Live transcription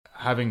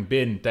having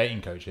been dating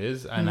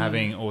coaches and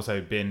having also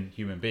been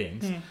human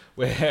beings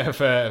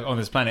on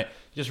this planet,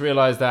 you just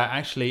realize that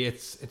actually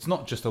it's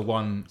not just a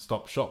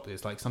one-stop shop.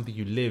 It's like something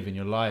you live in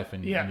your life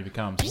and you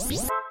become.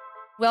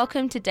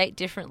 Welcome to Date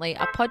Differently,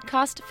 a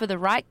podcast for the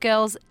right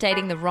girls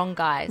dating the wrong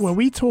guys. Where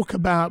we talk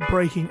about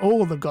breaking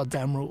all the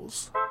goddamn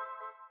rules.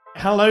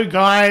 Hello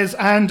guys,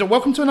 and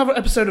welcome to another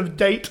episode of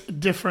Date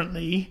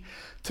Differently.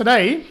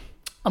 Today,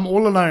 I'm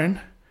all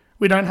alone.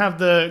 We don't have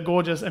the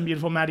gorgeous and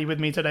beautiful Maddie with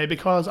me today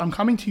because I'm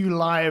coming to you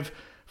live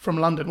from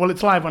London. Well,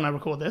 it's live when I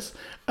record this,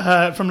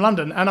 from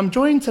London. And I'm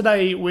joined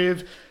today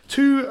with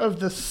two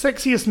of the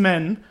sexiest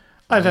men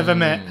I've ever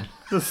met.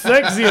 The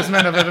sexiest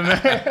men I've ever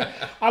met.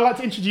 I'd like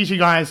to introduce you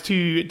guys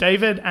to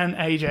David and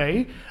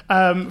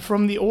AJ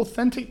from the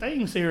Authentic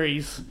Dating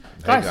series.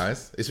 Hey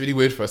guys, it's really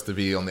weird for us to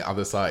be on the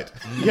other side.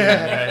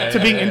 To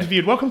being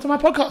interviewed. Welcome to my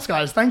podcast,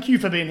 guys. Thank you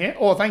for being here,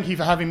 or thank you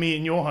for having me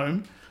in your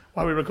home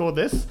while we record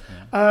this.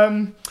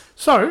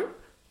 So,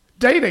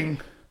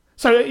 dating.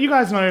 So you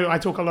guys know I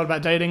talk a lot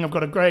about dating. I've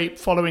got a great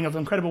following of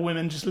incredible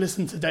women. Just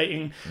listen to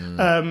dating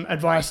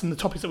advice and the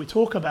topics that we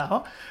talk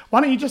about.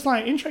 Why don't you just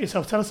intro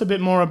yourself? Tell us a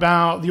bit more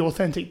about the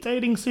Authentic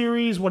Dating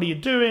series. What are you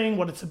doing?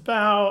 What it's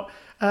about?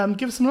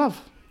 Give us some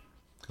love.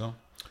 Cool.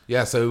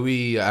 Yeah, so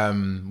we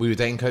were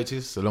dating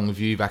coaches along with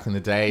you back in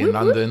the day in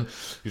London. We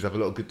used to have a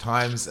lot of good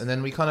times, and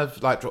then we kind of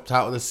dropped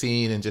out of the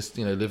scene and just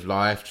lived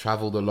life,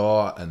 travelled a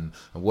lot, and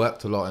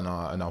worked a lot in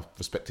our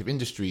respective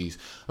industries.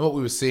 And what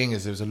we were seeing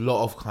is there was a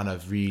lot of kind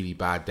of really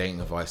bad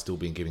dating advice still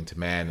being given to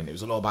men, and it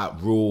was a lot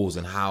about rules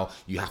and how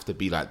you have to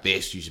be like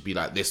this, you should be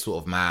like this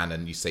sort of man,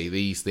 and you say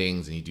these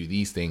things and you do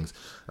these things.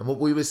 And what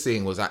we were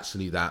seeing was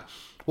actually that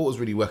what was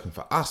really working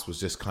for us was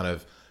just kind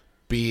of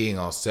being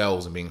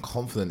ourselves and being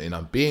confident in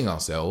being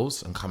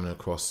ourselves and coming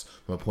across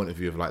from a point of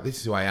view of this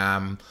is who I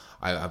am.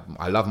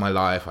 I love my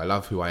life. I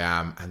love who I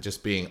am, and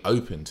just being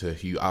open to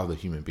who other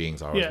human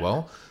beings are as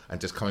well, and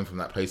just coming from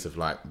that place of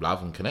love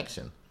and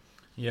connection.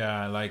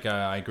 Yeah,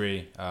 I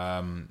agree.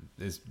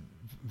 There's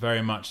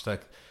very much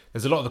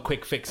there's a lot of the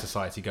quick fix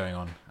society going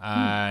on,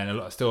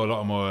 and still a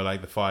lot more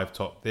the 5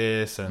 top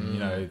this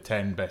and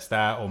 10 best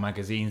that, or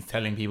magazines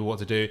telling people what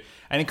to do,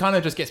 and it kind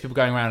of just gets people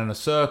going around in a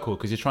circle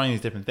because you're trying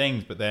these different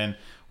things. But then,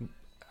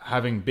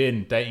 having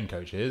been dating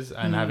coaches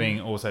and having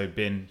also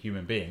been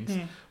human beings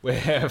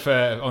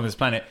on this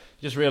planet,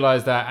 you just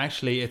realize that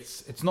actually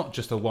it's not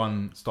just a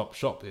one-stop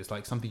shop. It's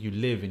like something you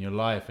live in your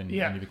life and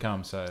you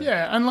become. So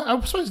and I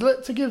suppose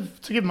to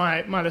give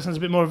my listeners a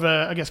bit more of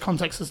a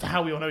context as to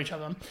how we all know each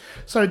other.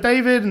 So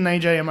David and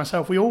AJ and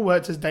myself, we all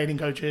worked as dating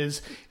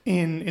coaches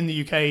in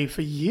the UK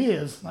for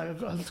years.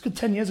 It's good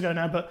 10 years ago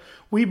now, but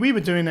we were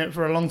doing it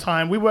for a long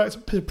time. We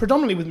worked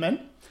predominantly with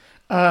men.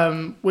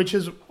 Which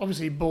has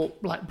obviously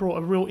brought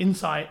a real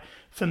insight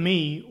for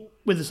me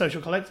with the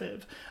Social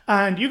Collective.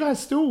 And you guys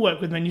still work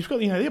with men. You've got,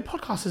 your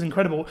podcast is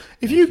incredible.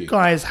 If you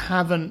guys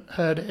haven't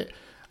heard it,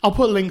 I'll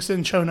put links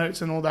in show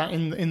notes and all that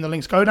in the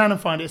links. Go down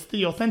and find it. It's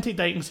the Authentic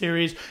Dating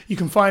series. You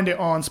can find it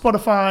on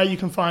Spotify. You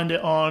can find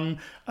it on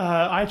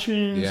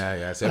iTunes.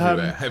 Yeah, it's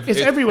everywhere. It's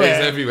everywhere.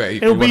 It's everywhere.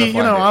 It'll be,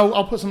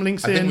 I'll put some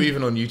links in. I think we're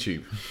even on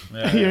YouTube.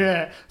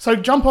 Yeah. So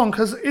jump on,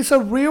 because it's a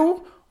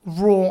real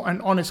raw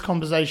and honest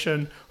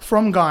conversation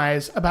from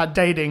guys about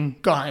dating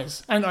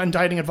guys and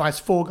dating advice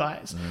for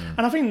guys.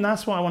 And I think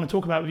that's what I want to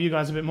talk about with you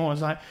guys a bit more,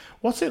 is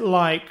what's it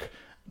like,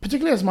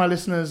 particularly as my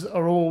listeners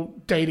are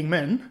all dating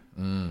men.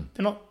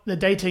 They're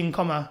dating,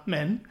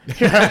 men.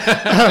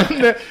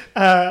 They're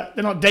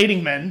not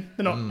dating men.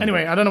 They're not.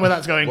 Anyway, I don't know where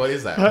that's going. What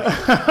is that?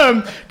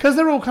 Because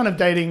they're all kind of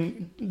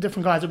dating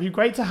different guys. It'd be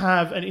great to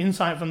have an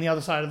insight from the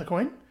other side of the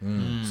coin.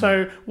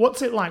 So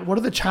what's it like? What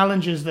are the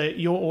challenges that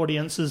your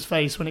audiences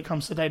face when it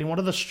comes to dating? What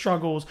are the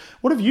struggles?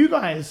 What have you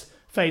guys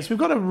faced? We've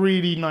got a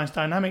really nice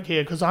dynamic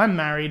here because I'm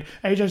married.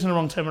 AJ's in a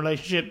long-term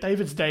relationship.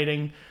 David's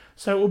dating.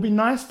 So it would be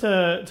nice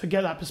to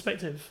get that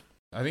perspective.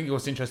 I think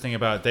what's interesting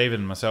about David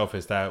and myself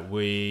is that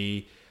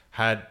we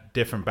had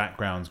different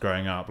backgrounds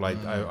growing up.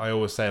 I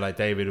always say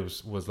David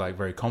was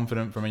very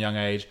confident from a young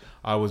age.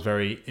 I was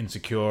very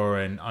insecure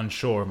and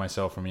unsure of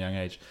myself from a young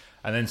age.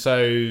 And then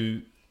so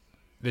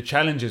the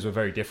challenges were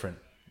very different.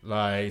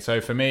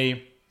 So for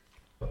me,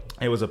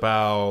 it was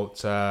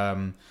about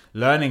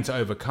learning to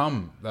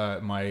overcome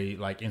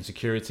my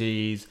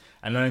insecurities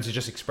and learning to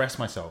just express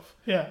myself.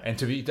 Yeah. And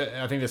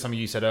I think there's something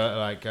you said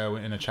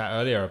in a chat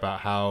earlier about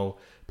how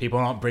people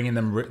aren't bringing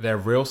their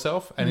real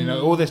self. And,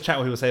 all this chat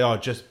where people say,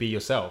 just be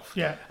yourself.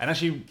 Yeah. And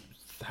actually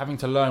having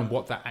to learn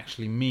what that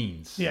actually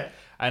means. Yeah.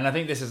 And I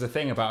think this is the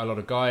thing about a lot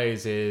of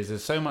guys is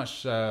there's so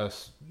much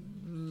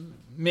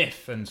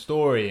myth and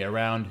story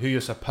around who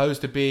you're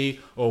supposed to be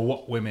or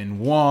what women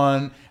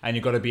want. And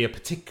you've got to be a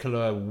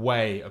particular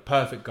way, a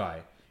perfect guy.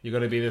 You've got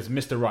to be this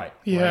Mr. Right.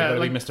 Yeah. You've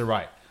got to be Mr.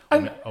 Right.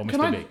 Or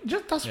Mr.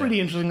 Big. That's really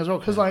interesting as well,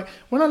 because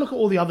when I look at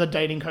all the other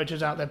dating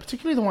coaches out there,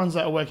 particularly the ones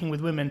that are working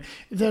with women,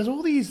 there's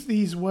all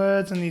these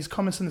words and these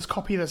comments and this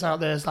copy that's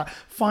out there. It's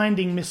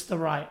finding Mr.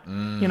 Right,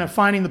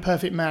 finding the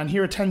perfect man.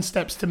 Here are 10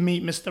 steps to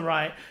meet Mr.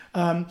 Right.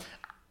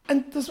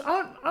 And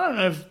I don't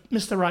know if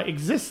Mr. Right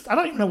exists. I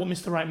don't even know what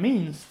Mr. Right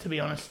means, to be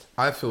honest.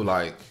 I feel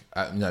like,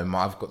 I've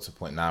got to a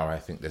point now where I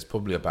think there's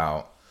probably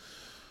about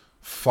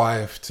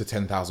 5,000 to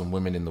 10,000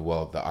 women in the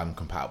world that I'm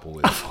compatible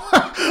with.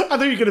 I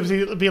thought you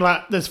could be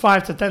like, there's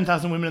 5,000 to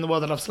 10,000 women in the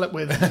world that I've slept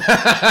with. Where is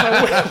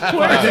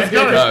this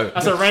going? No.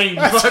 That's a range.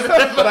 I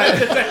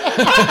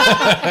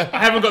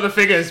haven't got the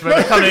figures, but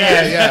they're coming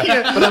in.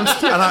 Yeah.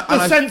 But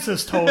The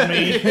census told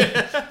me.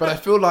 But I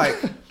feel like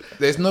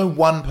there's no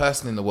one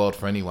person in the world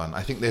for anyone.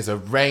 I think there's a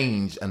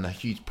range and a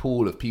huge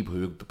pool of people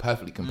who are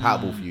perfectly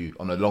compatible for you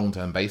on a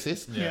long-term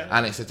basis. Yeah.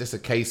 And it's just a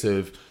case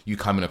of you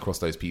coming across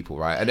those people,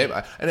 right?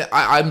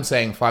 I'm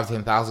saying 5,000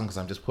 to 10,000 because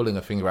I'm just pulling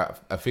a figure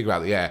out of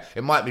the air.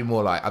 It might be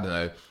more like, I don't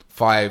know,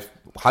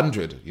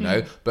 500,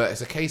 but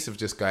it's a case of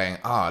just going,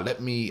 I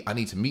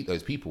need to meet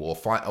those people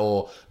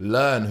or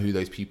learn who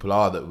those people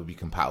are that would be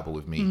compatible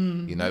with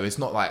me. It's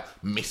not like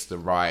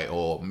Mr. Right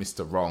or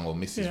Mr. Wrong or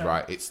Mrs.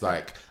 Right. It's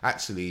like,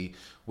 actually,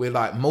 we're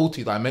like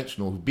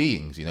multi-dimensional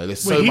beings,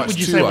 there's so much to us. Would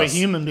you say we're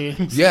human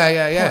beings?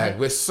 Yeah. Right.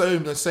 There's so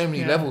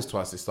many levels to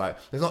us. It's like,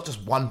 there's not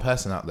just one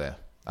person out there.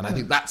 And I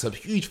think that's a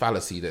huge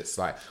fallacy that's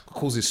like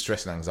causes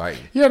stress and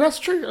anxiety. Yeah, that's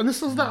true. And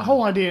this is that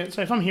whole idea.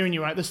 So if I'm hearing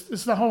you right, this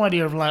is the whole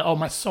idea of like,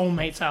 my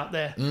soulmate's out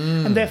there,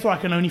 and therefore I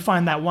can only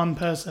find that one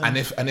person. And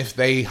if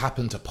they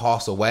happen to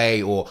pass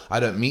away or I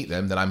don't meet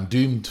them, then I'm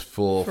doomed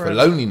for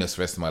loneliness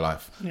the rest of my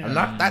life. Yeah. And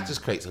that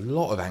just creates a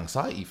lot of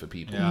anxiety for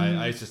people.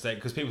 Yeah, I used to say,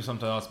 because people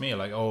sometimes ask me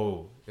like,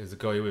 "Oh, is the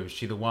girl you're with, is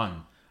she the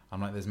one?" I'm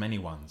like, there's many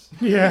ones.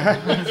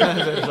 Yeah.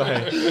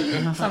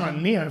 I sound like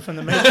Neo from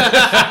the Matrix.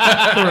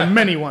 There are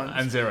many ones.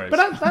 And zeros. But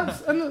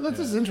that's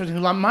just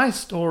interesting. Like my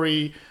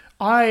story,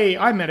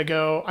 I met a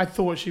girl, I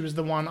thought she was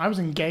the one. I was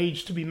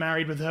engaged to be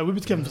married with her. We were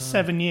together for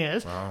 7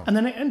 years. Wow. And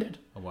then it ended.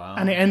 Wow.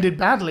 And it ended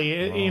badly.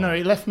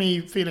 It left me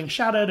feeling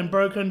shattered and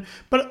broken.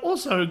 But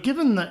also,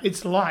 given that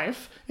it's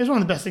life, it's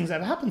one of the best things that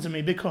ever happened to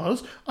me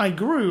because I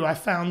grew. I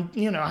found,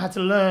 I had to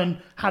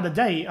learn how to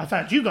date. I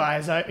found you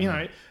guys.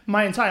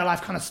 My entire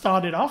life kind of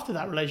started after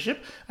that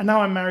relationship. And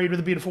now I'm married with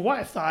a beautiful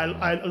wife that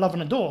I love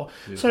and adore.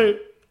 Beautiful. So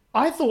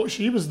I thought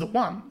she was the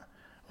one,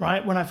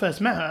 right, when I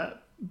first met her.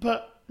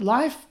 But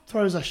life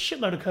throws a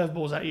shitload of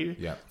curveballs at you.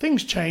 Yeah.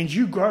 Things change,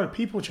 you grow,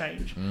 people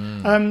change.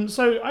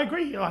 So I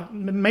agree. Like,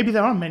 maybe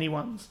there are many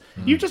ones.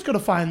 You've just got to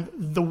find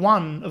the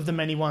one of the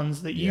many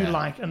ones that you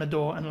like and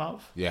adore and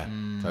love. Yeah,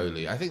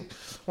 totally. I think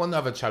one of the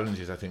other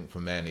challenges for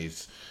men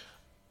is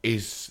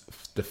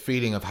the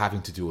feeling of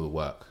having to do all the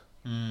work.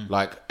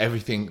 Like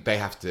everything, they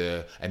have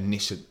to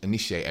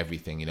initiate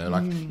everything.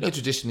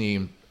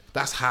 Traditionally,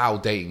 that's how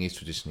dating is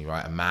traditionally,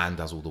 right? A man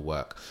does all the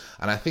work,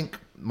 and I think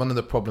one of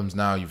the problems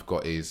now you've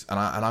got is,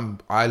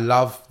 I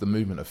love the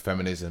movement of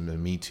feminism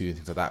and Me Too and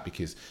things like that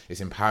because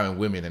it's empowering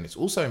women and it's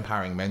also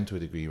empowering men to a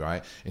degree,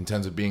 right? In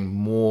terms of being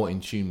more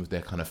in tune with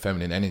their kind of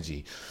feminine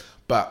energy,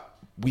 but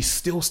we're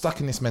still stuck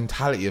in this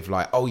mentality of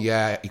like, oh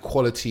yeah,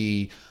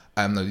 equality.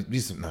 No,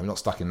 we're not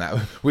stuck in that.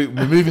 We're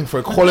moving for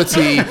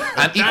equality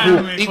and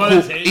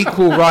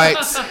equal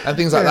rights and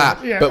things like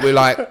that. Yeah. But we're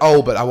like,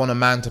 but I want a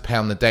man to pay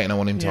on the date and I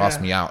want him to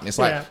ask me out. And it's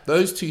like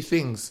those two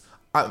things.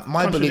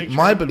 My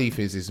belief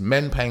is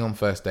men paying on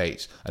first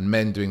dates and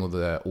men doing all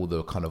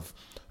the kind of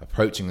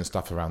approaching and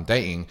stuff around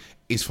dating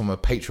is from a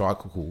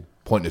patriarchal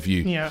point of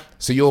view. Yeah.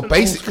 So you're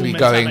basically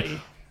going,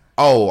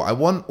 I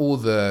want all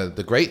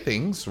the great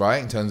things,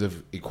 right, in terms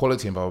of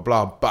equality and blah,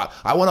 blah, blah, but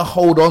I want to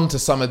hold on to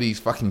some of these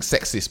fucking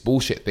sexist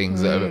bullshit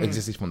things that have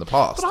existed from the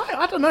past. But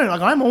I don't know,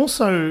 like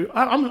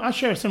I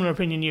share a similar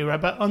opinion you,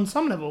 right, but on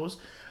some levels,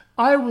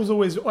 I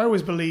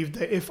always believed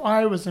that if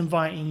I was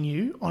inviting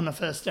you on a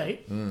first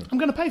date, I'm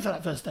going to pay for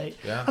that first date.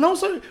 Yeah. And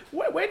also,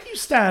 where do you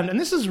stand? And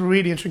this is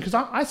really interesting because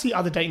I see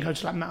other dating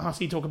coaches like Matt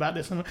Hussey talk about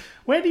this. And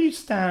where do you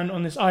stand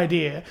on this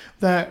idea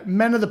that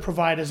men are the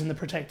providers and the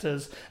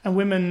protectors, and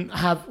women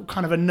have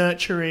kind of a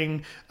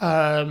nurturing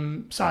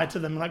side to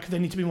them? Like they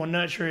need to be more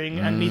nurturing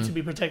and need to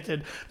be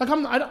protected. Like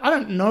I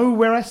don't know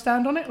where I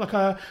stand on it. Like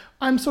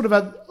I'm sort of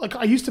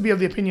I used to be of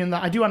the opinion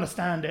that I do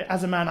understand it.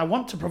 As a man, I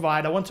want to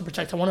provide, I want to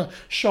protect, I want to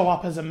show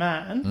up as a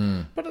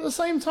man. But at the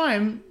same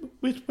time,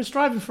 we're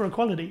striving for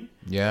equality.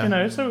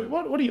 Yeah. So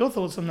what are your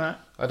thoughts on that?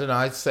 I don't know.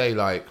 I'd say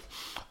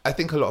I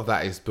think a lot of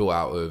that is built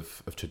out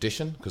of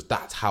tradition because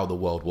that's how the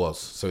world was.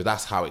 So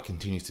that's how it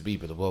continues to be.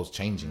 But the world's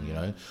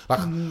changing,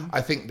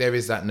 I think there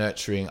is that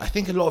nurturing. I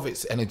think a lot of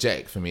it's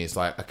energetic for me. It's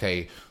like,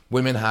 okay,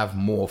 women have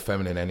more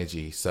feminine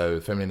energy. So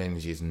feminine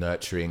energy is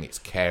nurturing, it's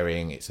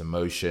caring, it's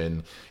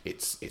emotion,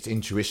 it's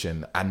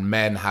intuition. And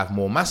men have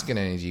more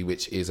masculine energy,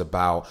 which is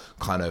about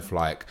kind of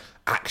like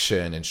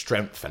action and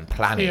strength and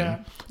planning.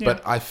 Yeah.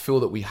 But I feel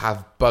that we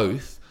have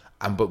both.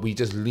 But we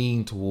just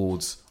lean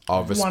towards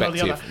are one or the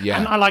respective. other. Yeah.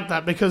 And I like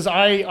that because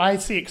I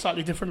see it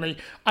slightly differently.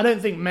 I don't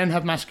think men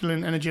have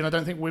masculine energy and I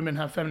don't think women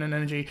have feminine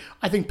energy.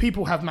 I think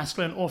people have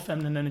masculine or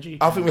feminine energy.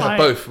 I think we have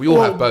both. We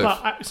all have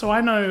both. So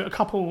I know a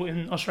couple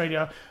in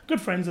Australia,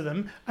 good friends of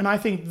them, and I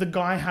think the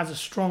guy has a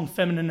strong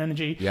feminine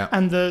energy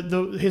and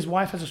his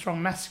wife has a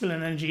strong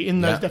masculine energy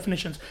in those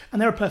definitions.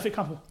 And they're a perfect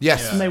couple.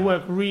 Yes. And they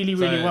work really,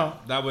 really well.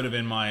 That would have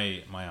been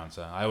my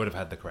answer. I would have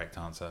had the correct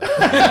answer.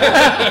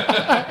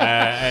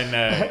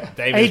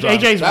 David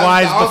AJ's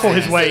wise before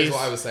his ways.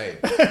 What I was saying.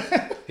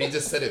 He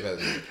just said it better.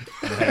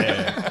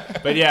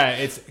 But yeah,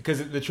 it's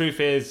because the truth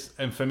is,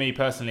 and for me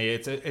personally,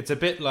 it's a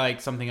bit like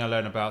something I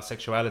learned about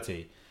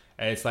sexuality.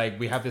 It's like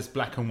we have this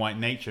black and white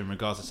nature in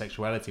regards to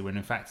sexuality, when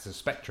in fact it's a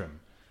spectrum.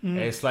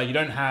 It's like you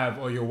don't have,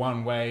 or you're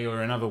one way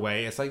or another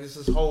way. It's like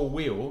this whole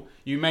wheel.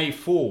 You may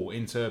fall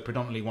into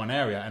predominantly one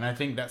area, and I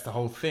think that's the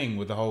whole thing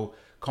with the whole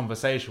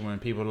conversation when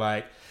people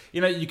like,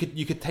 you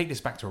could take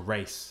this back to a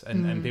race,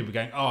 and people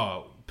going,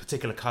 oh,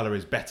 particular color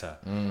is better.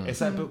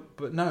 It's like,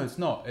 but no, it's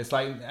not. It's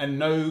like, and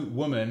no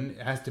woman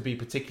has to be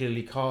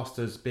particularly cast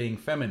as being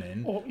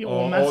feminine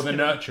or the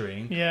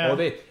nurturing. Yeah.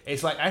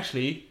 It's like,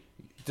 actually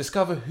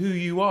discover who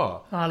you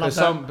are. I love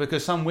that.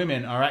 Because some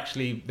women are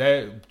actually,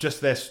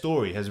 their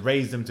story has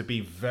raised them to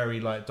be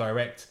very like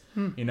direct.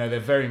 They're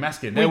very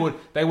masculine.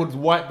 They would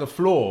wipe the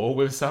floor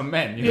with some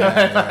men.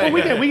 Well,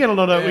 we get a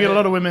lot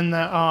of women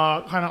that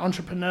are kind of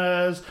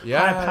entrepreneurs,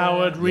 high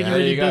powered,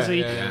 really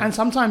busy. And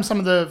sometimes some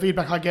of the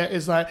feedback I get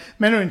is like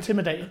men are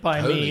intimidated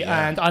by me,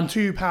 and I'm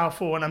too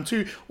powerful, and I'm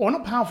too, or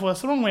not powerful. That's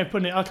the wrong way of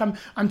putting it. Like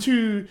I'm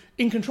too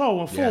in control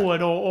or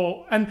forward,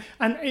 and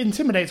it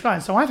intimidates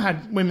guys. So I've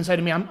had women say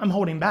to me, I'm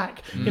holding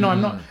back.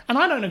 I'm not, and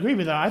I don't agree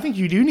with that. I think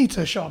you do need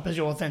to show up as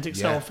your authentic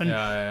self,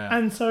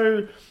 and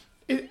so.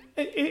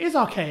 It is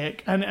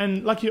archaic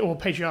and like or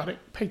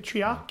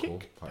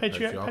patriarchal.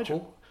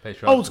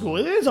 Old school.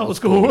 It is old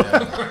school.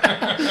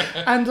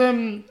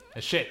 And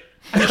shit.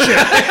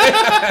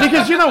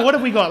 Because what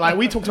have we got? Like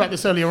we talked about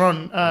this earlier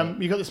on.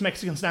 You got this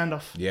Mexican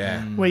standoff.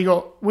 Yeah. Where you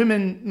got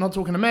women not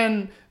talking to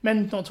men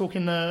not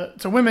talking to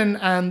women,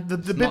 and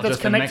the bit that's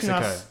connecting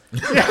us.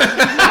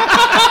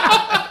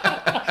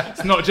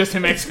 It's not just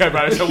in Mexico,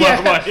 bro. It's a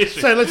worldwide issue.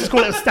 So let's just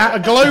call it a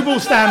global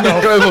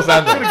standoff. Global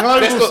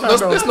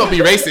standoff. Let's not be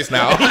racist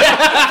now.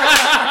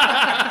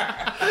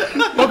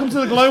 Welcome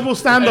to the global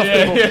standoff,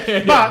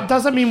 people. But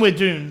doesn't mean we're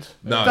doomed.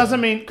 No. Doesn't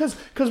mean, because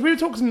we were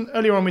talking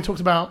earlier on. We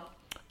talked about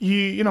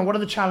what are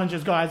the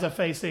challenges guys are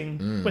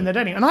facing when they're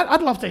dating, and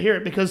I'd love to hear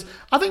it because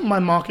I think my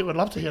market would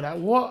love to hear that.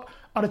 What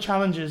are the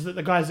challenges that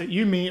the guys that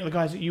you meet, or the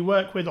guys that you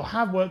work with, or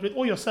have worked with,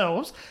 or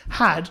yourselves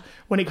had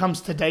when it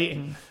comes to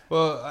dating?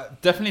 Well,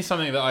 definitely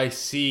something that I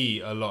see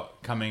a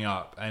lot coming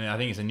up, and I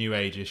think it's a new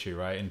age issue,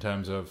 right? In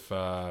terms of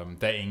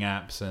dating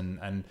apps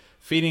and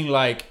feeling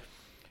like,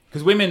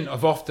 because men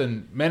have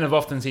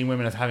often seen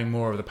women as having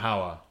more of the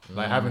power,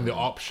 like having the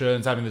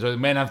options,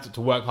 men have to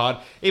work hard.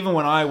 Even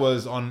when I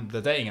was on the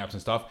dating apps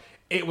and stuff,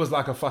 it was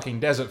like a fucking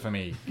desert for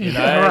me,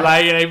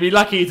 like you'd be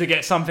lucky to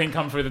get something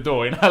come through the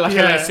door, like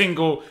a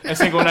single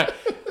note.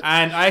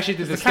 And I actually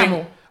did this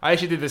thing. I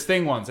actually did this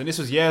thing once, and this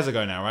was years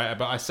ago now, right?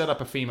 But I set up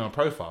a female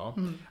profile,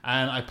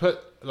 and I put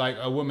like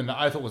a woman that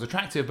I thought was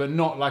attractive, but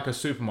not like a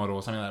supermodel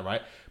or something like that,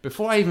 right?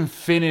 Before I even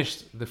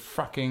finished the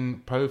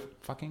fracking profile.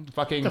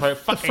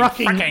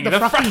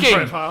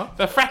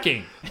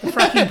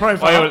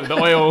 The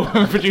oil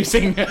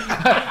producing.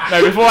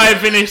 No, before I had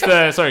finished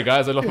sorry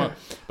guys, I lost my.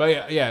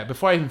 But yeah,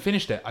 before I even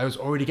finished it, I was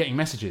already getting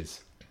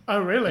messages. Oh,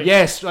 really?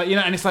 Yes, like,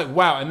 and it's like,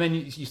 wow. And then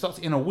you start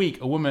to, in a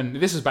week, a woman,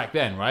 this is back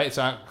then, right?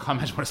 So I can't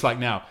imagine what it's like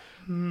now.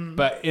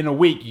 But in a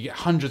week, you get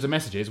hundreds of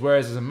messages,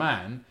 whereas as a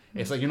man,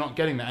 it's like you're not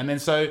getting that. And then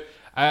so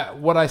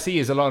what I see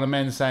is a lot of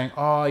men saying,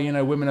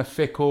 oh, women are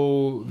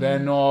fickle. They're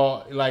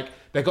not, like,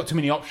 they've got too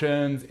many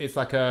options. It's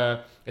like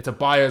it's a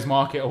buyer's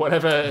market or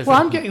whatever.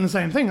 I'm getting the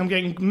same thing. I'm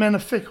getting men are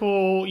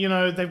fickle.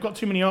 They've got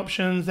too many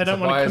options. They don't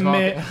want to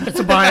commit. It's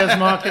a buyer's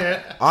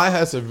market. I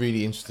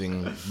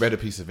read a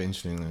piece of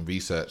interesting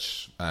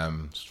research,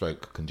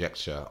 stroke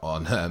conjecture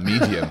on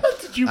Medium.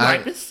 Did you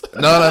write this?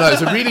 No.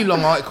 It's a really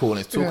long article, and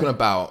it's talking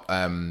about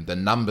the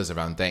numbers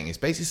around dating. It's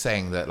basically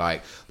saying that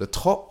like the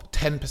top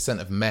 10%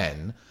 of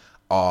men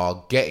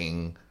are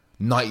getting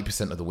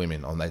 90% of the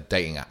women on their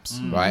dating apps,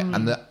 right?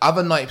 And the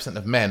other 90%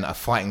 of men are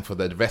fighting for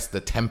the rest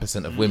of the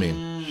 10% of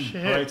women.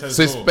 Shit. So it's,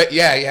 basically.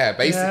 Yeah.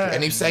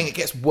 And he's saying it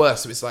gets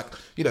worse. So it's like,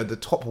 the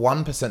top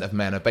 1% of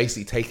men are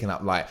basically taking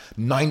up like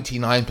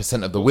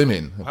 99% of the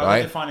women, How right? are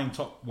you defining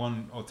top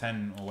 1 or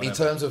 10 or whatever? In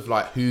terms of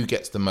like who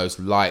gets the most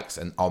likes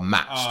and are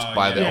matched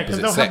by the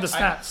opposite because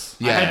sex.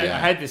 they'll have the stats. I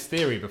had this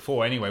theory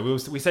before anyway.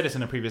 We said this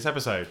in a previous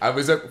episode. What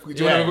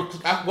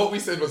we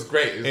said was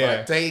great. It was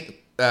like date.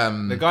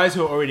 The guys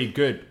who are already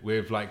good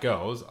with like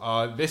girls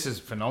this is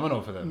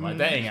phenomenal for them. Like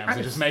dating apps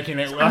are just making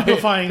it worse.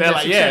 Amplifying they're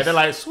like, success. they're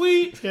like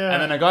sweet,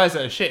 and then the guys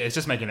that are shit, it's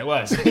just making it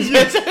worse.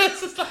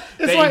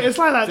 It's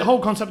like that whole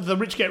concept of the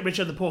rich get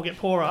richer, the poor get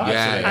poorer.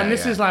 And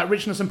this is like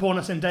richness and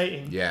poorness in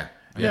dating. Yeah.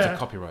 You have to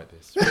copyright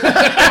this.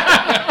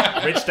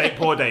 Rich date,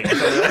 poor date.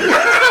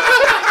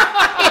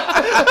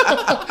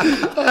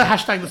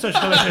 Hashtag the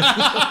social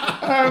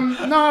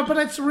collective. No, but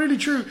it's really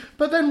true.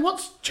 But then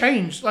what's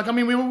changed? Like, I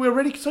mean, we're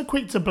already so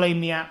quick to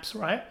blame the apps,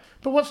 right?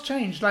 But what's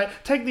changed?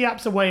 Like, take the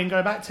apps away and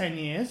go back 10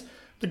 years.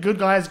 The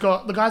guys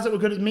that were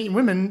good at meeting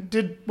women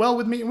did well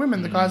with meeting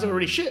women. The guys that were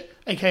really shit,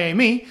 aka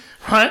me,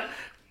 right,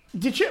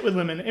 did shit with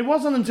women. It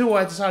wasn't until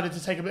I decided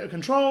to take a bit of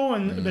control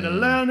and a bit of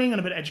learning and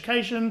a bit of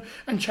education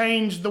and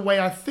change the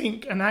way I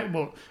think and act.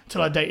 Well,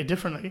 until I dated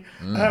differently.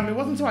 It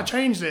wasn't until I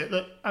changed it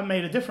that I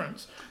made a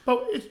difference.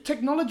 But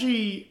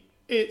technology,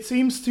 it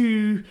seems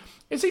to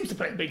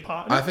play a big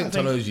part. I think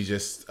technology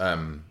just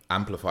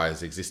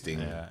amplifies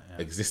existing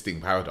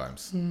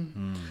paradigms.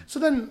 So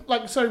then,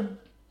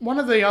 one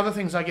of the other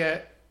things I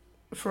get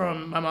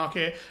from my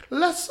market,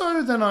 less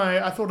so than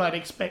I thought I'd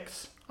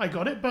expect I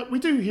got it, but we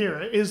do hear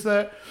it, is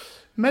that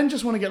men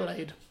just want to get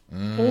laid.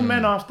 All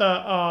men after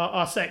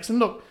are sex. And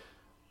look,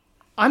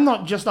 I'm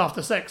not just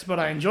after sex, but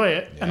I enjoy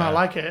it and I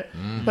like it.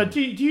 But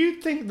do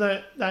you think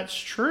that that's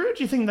true?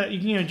 Do you think that,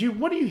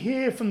 what do you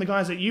hear from the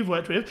guys that you've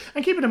worked with?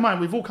 And keep it in mind,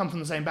 we've all come from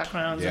the same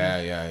backgrounds.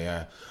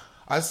 Yeah.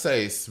 I'd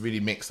say it's really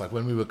mixed. Like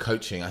when we were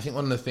coaching, I think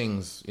one of the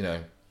things,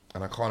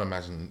 and I can't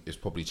imagine it's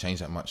probably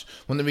changed that much.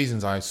 One of the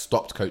reasons I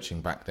stopped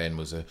coaching back then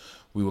was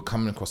we were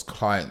coming across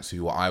clients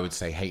who I would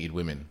say hated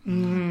women.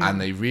 And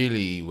they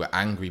really were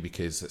angry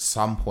because at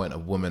some point a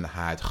woman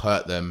had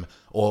hurt them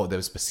or there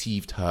was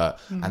perceived hurt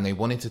and they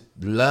wanted to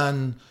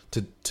learn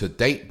to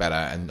date better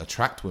and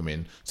attract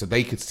women so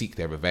they could seek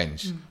their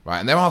revenge, right?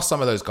 And there are some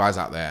of those guys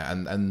out there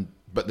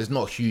but there's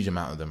not a huge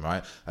amount of them,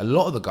 right? A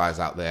lot of the guys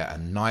out there are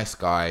nice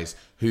guys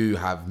who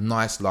have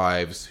nice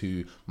lives,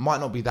 who might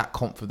not be that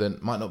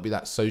confident, might not be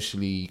that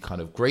socially kind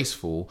of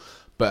graceful,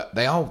 but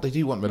they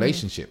do want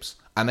relationships.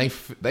 And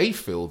they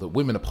feel that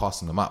women are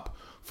passing them up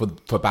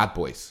for bad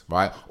boys,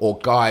 right? Or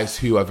guys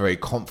who are very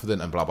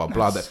confident and blah, blah,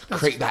 blah, that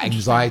create that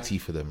anxiety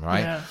for them,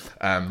 right?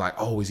 Like,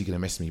 oh, is he going to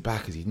message me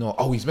back? Is he not?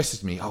 Oh, he's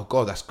messaged me. Oh,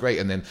 God, that's great.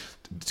 And then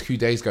 2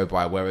 days go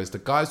by, whereas the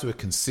guys who are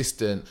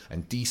consistent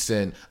and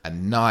decent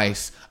and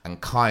nice and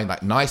kind,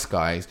 like nice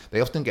guys,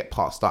 they often get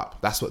passed up.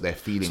 That's what their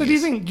feeling is. So do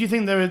you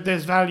think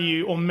there's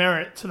value or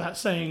merit to that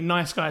saying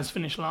nice guys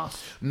finish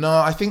last? No,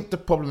 I think the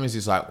problem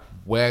is like,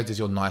 where does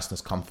your niceness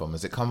come from?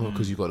 Does it come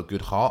because you've got a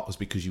good heart or is it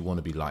because you want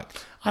to be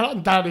liked? That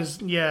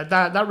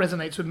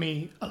resonates with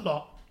me a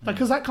lot.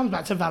 Because that comes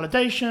back to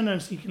validation and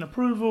seeking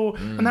approval,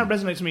 and that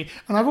resonates with me.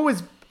 And I've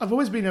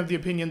always been of the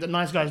opinion that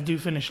nice guys do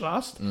finish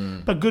last,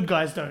 but good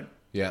guys don't.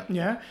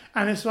 Yeah.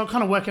 And it's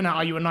kind of working out,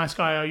 are you a nice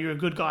guy? Are you a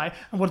good guy?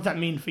 And what does that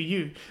mean for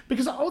you?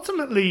 Because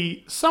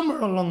ultimately,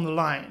 somewhere along the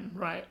line,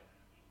 right,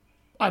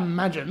 I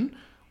imagine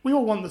we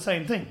all want the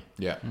same thing.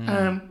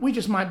 We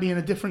just might be in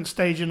a different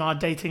stage in our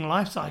dating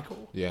life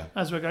cycle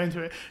as we're going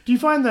through it. Do you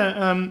find that,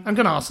 I'm going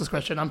to ask this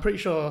question, I'm pretty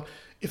sure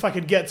if I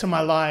could get to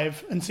my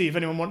live and see if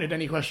anyone wanted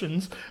any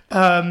questions,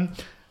 that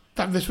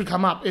this would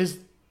come up, is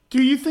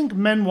do you think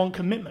men want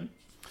commitment?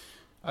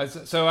 In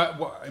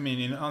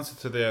answer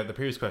to the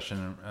previous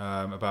question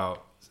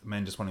about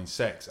men just wanting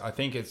sex, I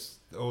think it's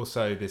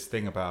also this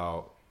thing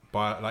about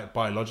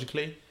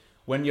biologically,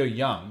 when you're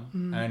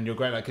young and you're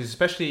great, because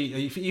especially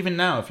even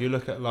now, if you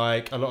look at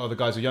like a lot of the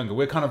guys who are younger,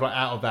 we're kind of like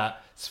out of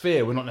that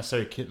sphere. We're not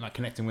necessarily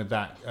connecting with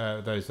that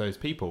those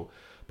people.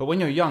 But when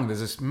you're young,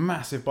 there's this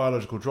massive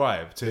biological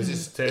drive to have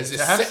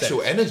sexual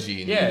sex.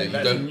 energy in you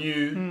that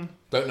you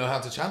don't know how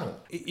to channel.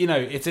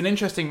 It's an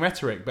interesting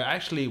rhetoric, but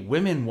actually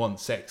women want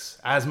sex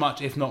as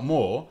much, if not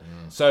more.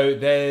 So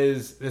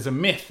there's a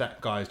myth that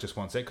guys just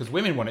want sex because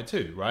women want it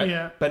too, right?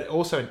 Yeah. But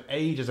also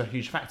age is a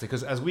huge factor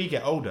because as we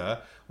get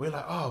older, we're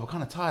like, we're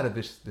kind of tired of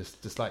this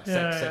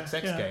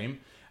sex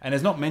game. And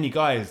there's not many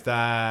guys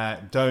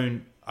that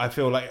don't. I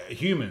feel like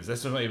humans,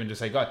 let's not even just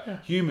say guys,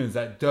 humans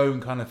that don't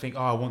kind of think,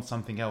 I want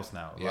something else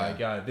now.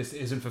 This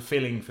isn't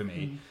fulfilling for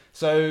me.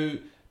 So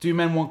do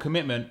men want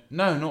commitment?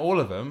 No, not all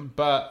of them,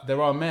 but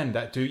there are men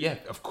that do. Yeah,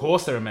 of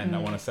course there are men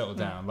that want to settle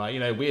down. Like,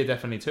 we're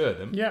definitely two of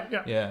them.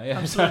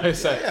 Yeah. So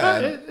it's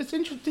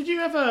interesting. Did you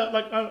ever,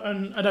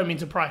 and I don't mean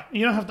to pry,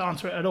 you don't have to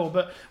answer it at all,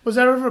 but was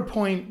there ever a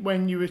point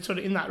when you were sort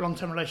of in that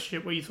long-term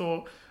relationship where you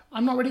thought,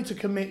 I'm not ready to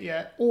commit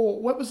yet?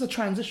 Or what was the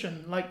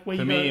transition like? Where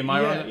for you me, go,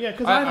 my run? Yeah,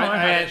 because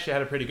I actually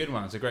had a pretty good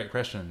one. It's a great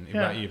question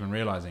without you even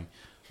realizing.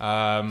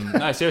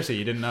 No, seriously,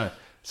 you didn't know.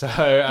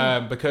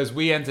 So because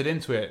we entered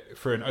into it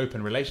for an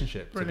open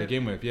relationship to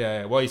begin with.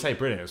 Yeah. Well, you say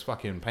brilliant. It was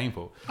fucking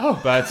painful. Oh,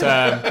 but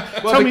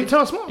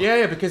tell us more.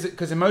 Yeah,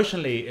 because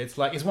emotionally, it's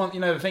like it's one.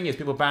 The thing is,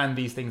 people ban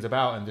these things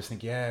about and just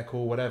think, yeah,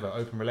 cool, whatever,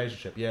 open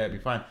relationship, yeah, it'd be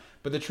fine.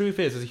 But the truth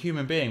is, as a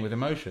human being with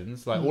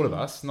emotions, like all of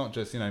us, not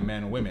just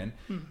men or women,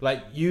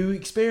 like you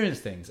experience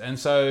things, and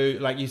so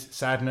like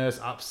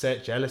sadness,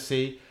 upset,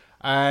 jealousy,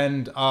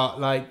 and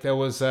there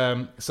was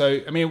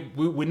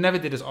we never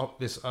did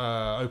this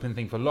open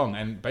thing for long,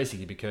 and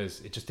basically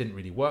because it just didn't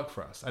really work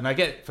for us. And I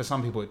get for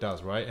some people it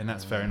does, right, and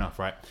that's fair enough,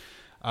 right?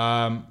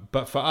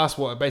 But for us,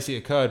 what basically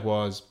occurred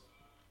was,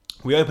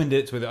 we opened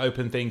it with an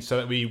open thing so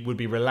that we would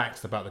be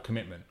relaxed about the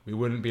commitment. We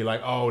wouldn't be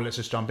like, let's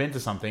just jump into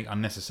something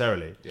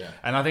unnecessarily. Yeah.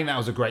 And I think that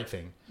was a great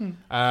thing.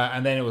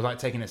 And then it was like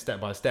taking it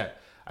step by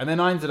step. And then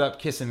I ended up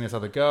kissing this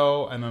other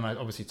girl, and then I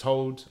obviously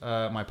told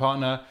my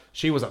partner.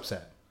 She was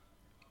upset.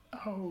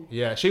 Oh.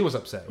 Yeah, she was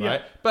upset,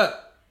 right? Yeah.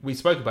 But we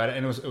spoke about it,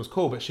 and it was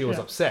cool. But she was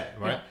upset,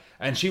 right? Yeah.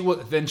 And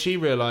then she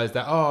realized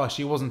that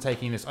she wasn't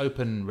taking this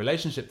open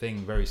relationship thing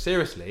very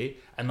seriously,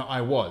 and that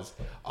I was.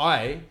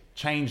 I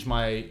changed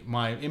my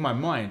in my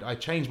mind. I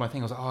changed my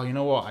thing. I was like, oh, you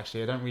know what?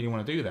 Actually, I don't really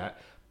want to do that.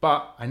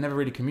 But I never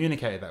really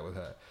communicated that with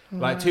her.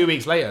 Like 2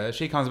 weeks later,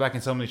 she comes back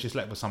and tells me she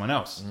slept with someone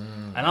else,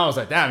 and I was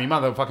like, damn, you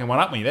motherfucking one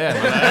up me there.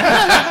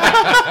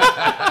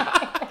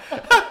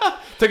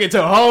 Took it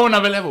to a whole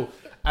nother level.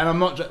 And I'm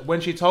not. When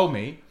she told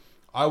me,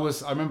 I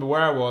remember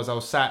where I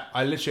was sat.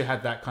 I literally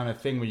had that kind of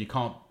thing where you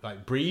can't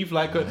like breathe,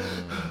 like,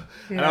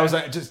 and I was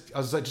like,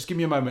 just give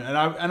me a moment.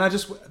 And I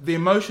just the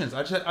emotions.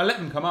 I let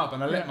them come up,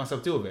 and I let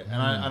myself deal with it.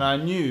 And I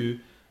knew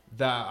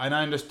that, and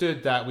I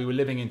understood that we were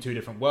living in two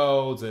different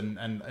worlds, and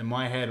in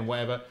my head and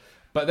whatever.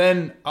 But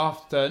then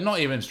after,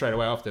 not even straight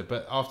away after,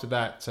 but after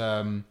that,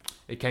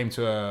 we came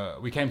to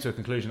a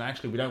conclusion that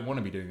actually we don't want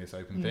to be doing this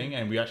open thing,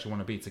 and we actually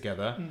want to be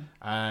together,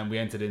 and we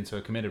entered into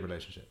a committed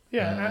relationship.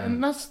 Yeah,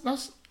 and that's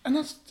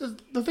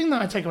the thing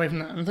that I take away from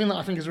that, and the thing that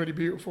I think is really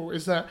beautiful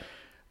is that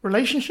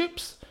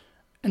relationships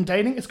and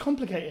dating is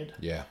complicated.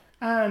 Yeah.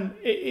 And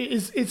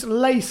it's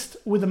laced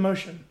with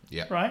emotion.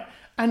 Yeah. Right?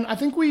 And I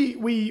think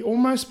we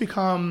almost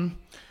become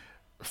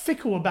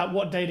fickle about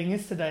what dating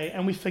is today,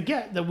 and we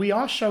forget that we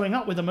are showing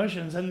up with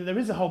emotions, and there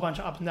is a whole bunch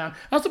of up and down.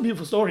 That's a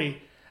beautiful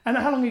story. And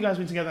how long have you guys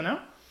been together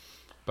now?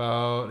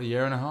 About a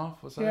year and a half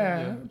or so.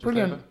 Yeah,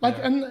 brilliant. Over. Like,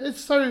 and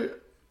it's so,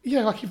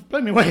 like you've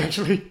blown me away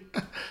actually.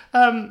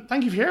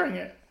 Thank you for hearing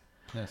it.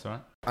 Yeah, it's all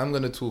right. I'm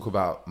going to talk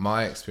about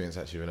my experience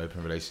actually with an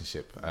open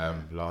relationship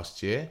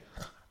last year.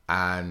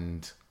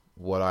 And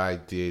what I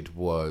did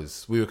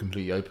was, we were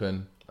completely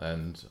open,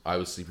 and I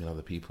was sleeping with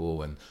other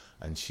people,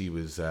 and she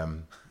was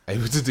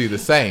able to do the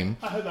same.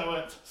 I hope that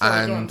worked.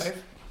 Sorry, go on,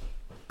 Dave.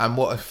 And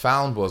what I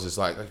found was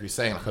like you were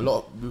saying,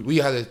 like we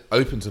had it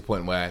open to a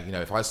point where,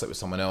 if I slept with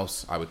someone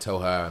else, I would tell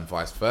her, and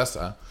vice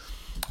versa.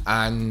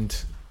 And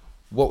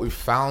what we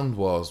found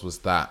was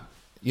that,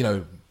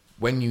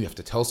 when you have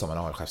to tell someone,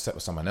 I've slept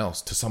with someone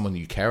else, to someone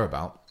you care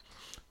about,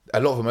 a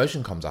lot of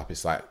emotion comes up.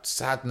 It's like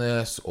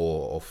sadness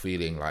or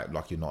feeling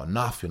like you're not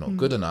enough, you're not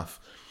good enough.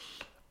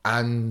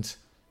 And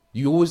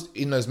you always,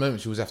 in those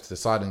moments, you always have to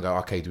decide and go,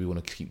 okay, do we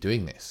want to keep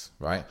doing this,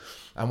 right?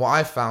 And what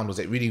I found was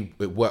it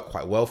worked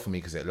quite well for me,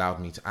 because it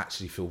allowed me to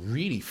actually feel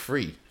really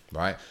free,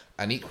 right?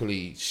 And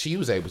equally, she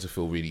was able to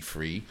feel really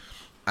free.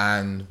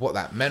 And what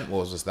that meant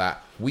was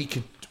that we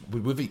could,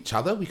 with each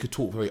other, we could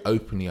talk very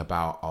openly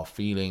about our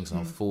feelings and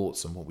our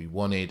thoughts and what we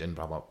wanted and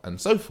blah, blah, and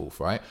so forth,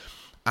 right?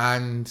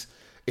 And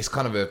it's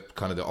kind of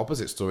the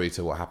opposite story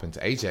to what happened to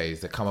AJ.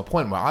 Is there come a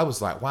point where I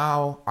was like,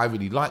 wow, I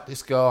really like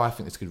this girl. I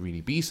think this could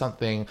really be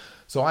something.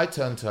 So I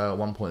turned to her at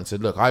one point and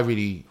said, look, I'd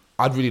really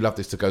love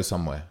this to go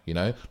somewhere,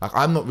 Like,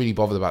 I'm not really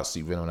bothered about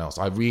sleeping with anyone else.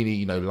 I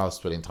really, love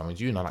spending time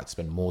with you, and I like to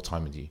spend more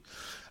time with you.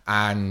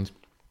 And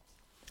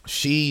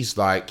she's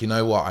like, you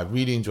know what? I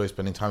really enjoy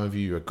spending time with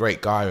you. You're a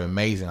great guy. You're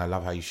amazing. I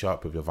love how you show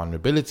up with your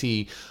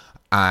vulnerability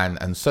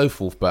and so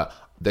forth. But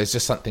there's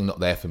just something not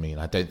there for me, and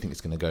I don't think it's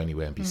going to go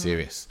anywhere and be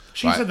serious.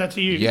 She said that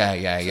to you?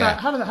 Yeah.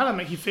 How did that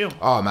make you feel?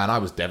 Oh man, I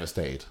was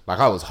devastated. Like,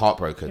 I was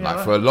heartbroken.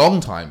 Yeah, for a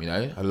long time,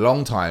 a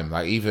long time,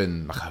 like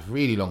even like a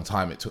really long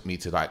time, it took me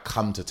to like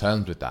come to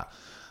terms with that.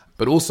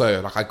 But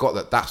also, like, I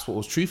got that's what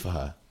was true for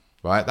her,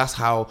 right? That's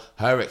how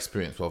her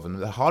experience was. And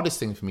the hardest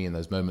thing for me in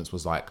those moments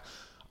was like,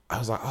 I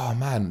was like, oh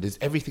man, there's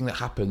everything that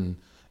happened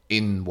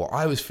in what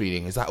I was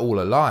feeling. Is that all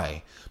a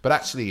lie? But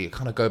actually, it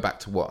kind of go back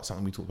to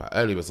something we talked about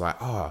earlier, was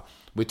like,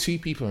 we're two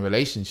people in a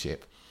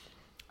relationship,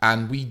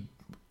 and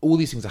all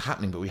these things are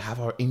happening, but we have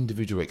our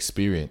individual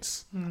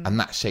experience, and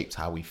that shapes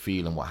how we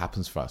feel and what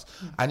happens for us.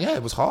 And yeah,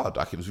 it was hard.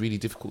 Like, it was really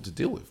difficult to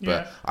deal with.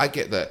 But I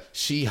get that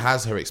she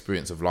has her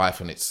experience of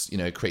life, and it's,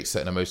 creates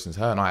certain emotions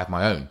in her, and I have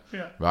my own.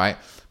 Yeah. Right.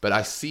 But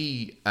I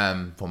see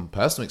from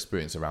personal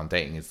experience around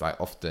dating, it's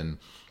like often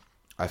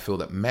I feel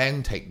that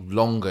men take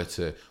longer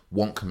to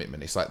want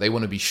commitment. It's like they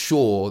want to be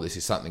sure this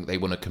is something they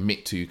want to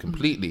commit to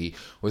completely.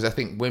 Whereas I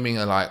think women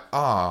are like,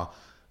 I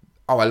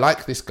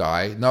like this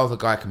guy. No other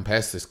guy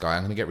compares to this guy.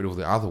 I'm going to get rid of all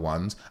the other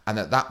ones. And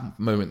at that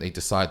moment, they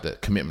decide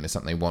that commitment is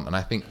something they want. And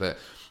I think that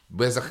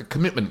there's like a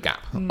commitment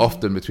gap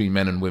often between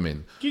men and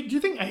women. Do you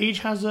think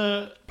age plays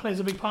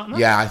a big part in that?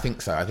 Yeah, I think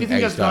so. I think do you think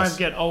age as guys does.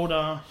 get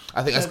older?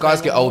 I think as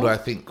guys get older, I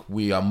think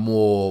we are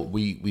more,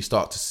 we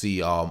start to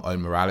see our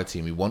own morality,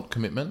 and we want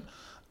commitment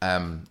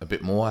a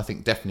bit more. I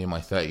think definitely in my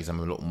 30s, I'm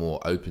a lot more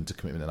open to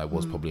commitment than I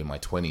was probably in my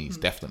 20s.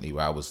 Definitely,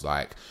 where I was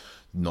like,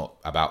 not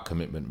about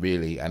commitment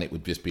really, and it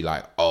would just be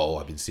like,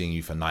 I've been seeing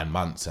you for 9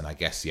 months, and I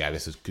guess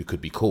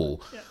could be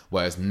cool.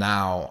 Whereas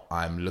now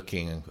I'm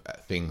looking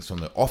at things from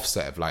the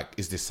offset of like,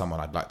 is this someone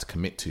I'd like to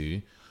commit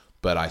to?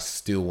 But I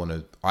still want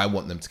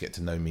them to get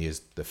to know me as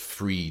the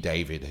free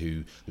David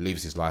who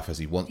lives his life as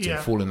he wants to,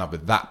 and fall in love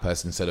with that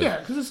person instead of... Yeah,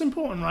 because it's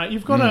important, right?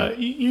 You've got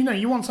to,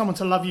 you want someone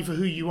to love you for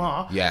who you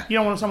are. Yeah. You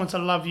don't want someone to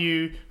love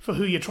you for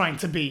who you're trying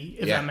to be,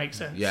 if that makes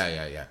sense.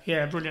 Yeah.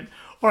 Yeah, brilliant.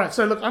 All right,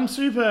 so look, I'm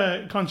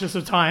super conscious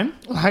of time.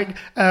 Like,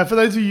 for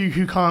those of you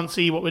who can't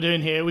see what we're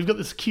doing here, we've got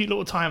this cute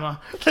little timer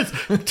that's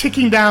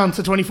ticking down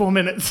to 24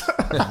 minutes.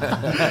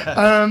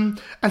 And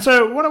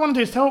so what I want to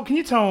do is can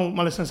you tell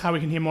my listeners how we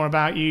can hear more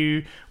about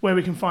you, where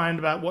we can find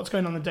about what's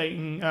going on in the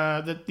dating,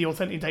 the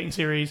Authentic Dating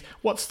series,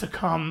 what's to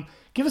come?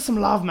 Give us some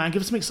love, man.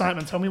 Give us some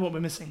excitement. Tell me what we're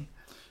missing.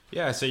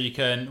 Yeah, so you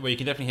can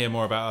definitely hear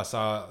more about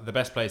us. The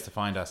best place to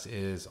find us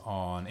is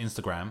on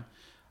Instagram.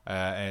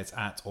 It's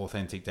at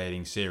Authentic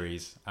Dating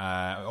Series. We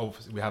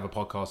have a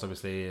podcast,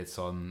 obviously. It's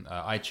on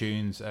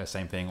iTunes.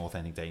 Same thing,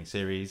 Authentic Dating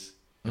Series.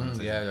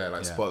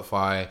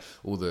 Spotify,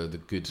 all the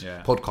good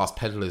podcast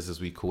peddlers, as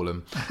we call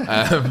them.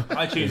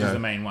 iTunes is the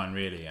main one,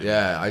 really.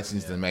 iTunes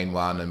is the main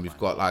one, and we've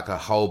got like a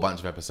whole bunch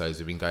of episodes.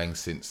 We've been going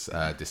since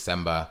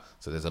December,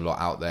 so there's a lot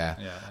out there.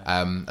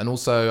 And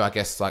also, I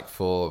guess like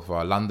for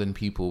our London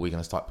people, we're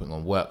going to start putting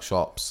on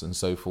workshops and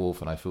so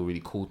forth. And I feel really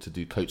called to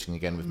do coaching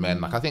again with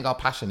men. Like I think our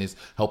passion is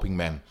helping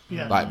men.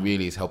 Like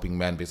really is helping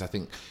men, because I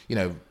think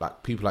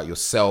like people like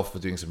yourself are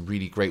doing some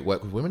really great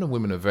work with women, and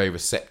women are very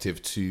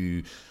receptive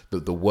to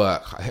the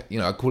work.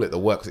 I call it the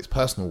work because it's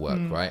personal work,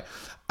 right?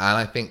 And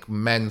I think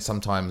men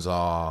sometimes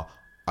are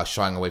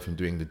shying away from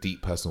doing the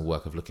deep personal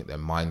work of looking at their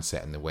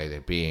mindset and the way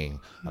they're being.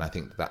 And I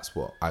think that's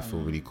what I feel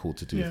really cool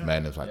to do with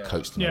men, is like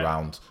coach them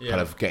around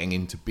kind of getting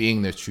into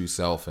being their true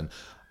self and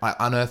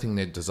unearthing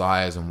their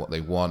desires and what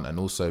they want, and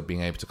also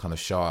being able to kind of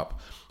show up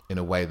in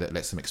a way that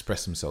lets them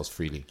express themselves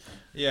freely.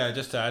 Yeah,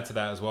 just to add to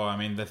that as well, I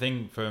mean, the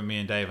thing for me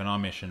and Dave and our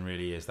mission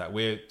really is that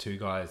we're two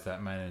guys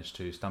that managed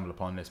to stumble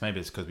upon this. Maybe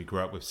it's because we grew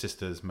up with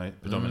sisters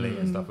predominantly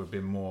and stuff. We've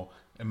been more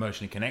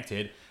emotionally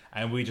connected,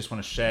 and we just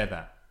want to share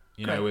that,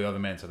 with other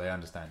men so they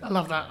understand it. I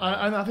love that.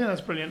 I think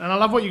that's brilliant. And I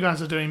love what you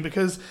guys are doing,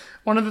 because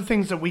one of the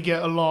things that we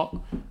get a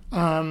lot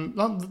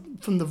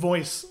from the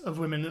voice of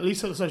women, at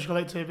least at the Social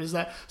Collective, is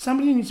that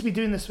somebody needs to be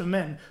doing this for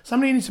men.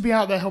 Somebody needs to be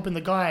out there helping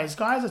the guys.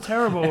 Guys are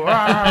terrible.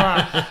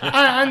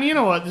 And you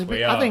know what?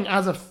 I think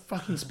as a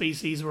fucking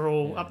species, we're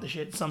all up the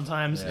shit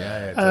sometimes.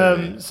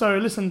 Totally. So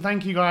listen,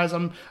 thank you guys.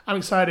 I'm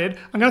excited.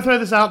 I'm going to throw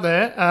this out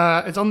there.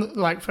 It's on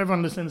for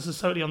everyone listening, this is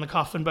totally on the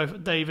cuff, and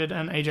both David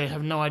and AJ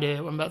have no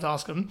idea what I'm about to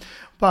ask them.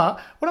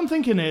 But what I'm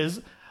thinking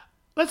is,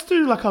 let's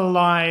do like a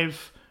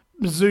live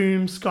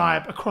Zoom,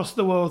 Skype, across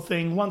the world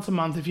thing once a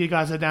month if you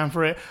guys are down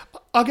for it.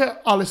 I'll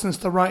get our listeners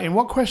to write in.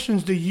 What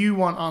questions do you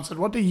want answered?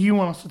 What do you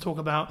want us to talk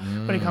about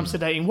when it comes to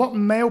dating? What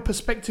male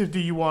perspective do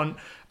you want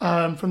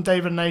from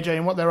David and AJ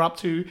and what they're up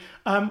to?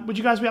 Would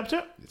you guys be up to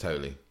it?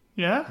 Totally.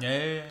 Yeah?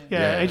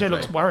 Yeah, AJ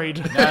looks worried.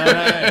 No.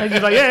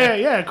 AJ's like,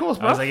 yeah, of course,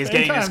 bro. I was like, he's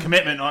getting his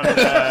commitment on.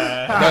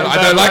 I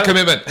don't like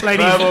commitment.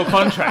 Ladies, verbal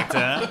contract.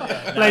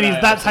 Ladies,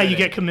 that's how you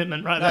get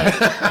commitment right there.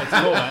 It's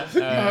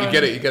cool, man. You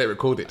get it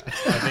recorded.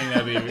 I think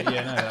that'd be.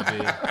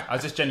 I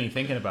was just genuinely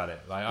thinking about it.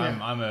 Like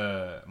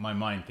my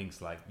mind thinks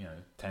like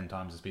 10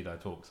 times the speed I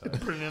talk.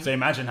 So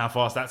imagine how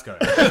fast that's going.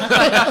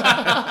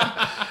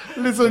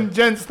 Listen,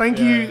 gents, thank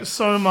you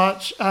so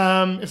much.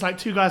 It's like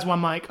two guys,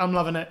 one mic. I'm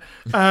loving it.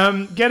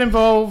 Get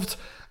involved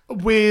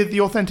with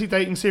the Authentic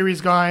Dating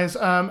Series, guys.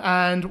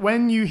 And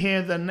when you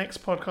hear the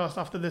next podcast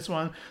after this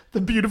one,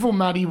 the beautiful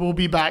Maddie will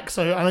be back.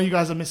 So I know you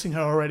guys are missing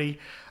her already.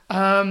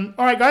 All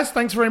right, guys,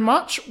 thanks very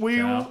much.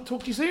 We'll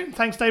talk to you soon.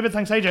 Thanks, David.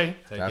 Thanks, AJ.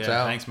 Take care.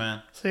 Thanks,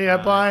 man. See ya.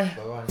 Bye.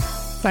 Bye-bye.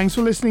 Thanks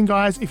for listening,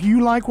 guys. If you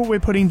like what we're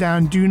putting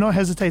down, do not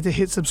hesitate to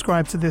hit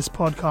subscribe to this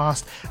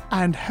podcast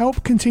and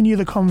help continue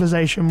the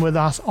conversation with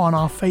us on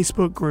our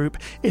Facebook group.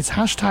 It's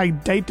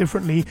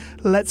 #DateDifferently.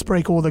 Let's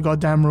break all the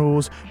goddamn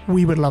rules.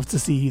 We would love to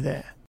see you there.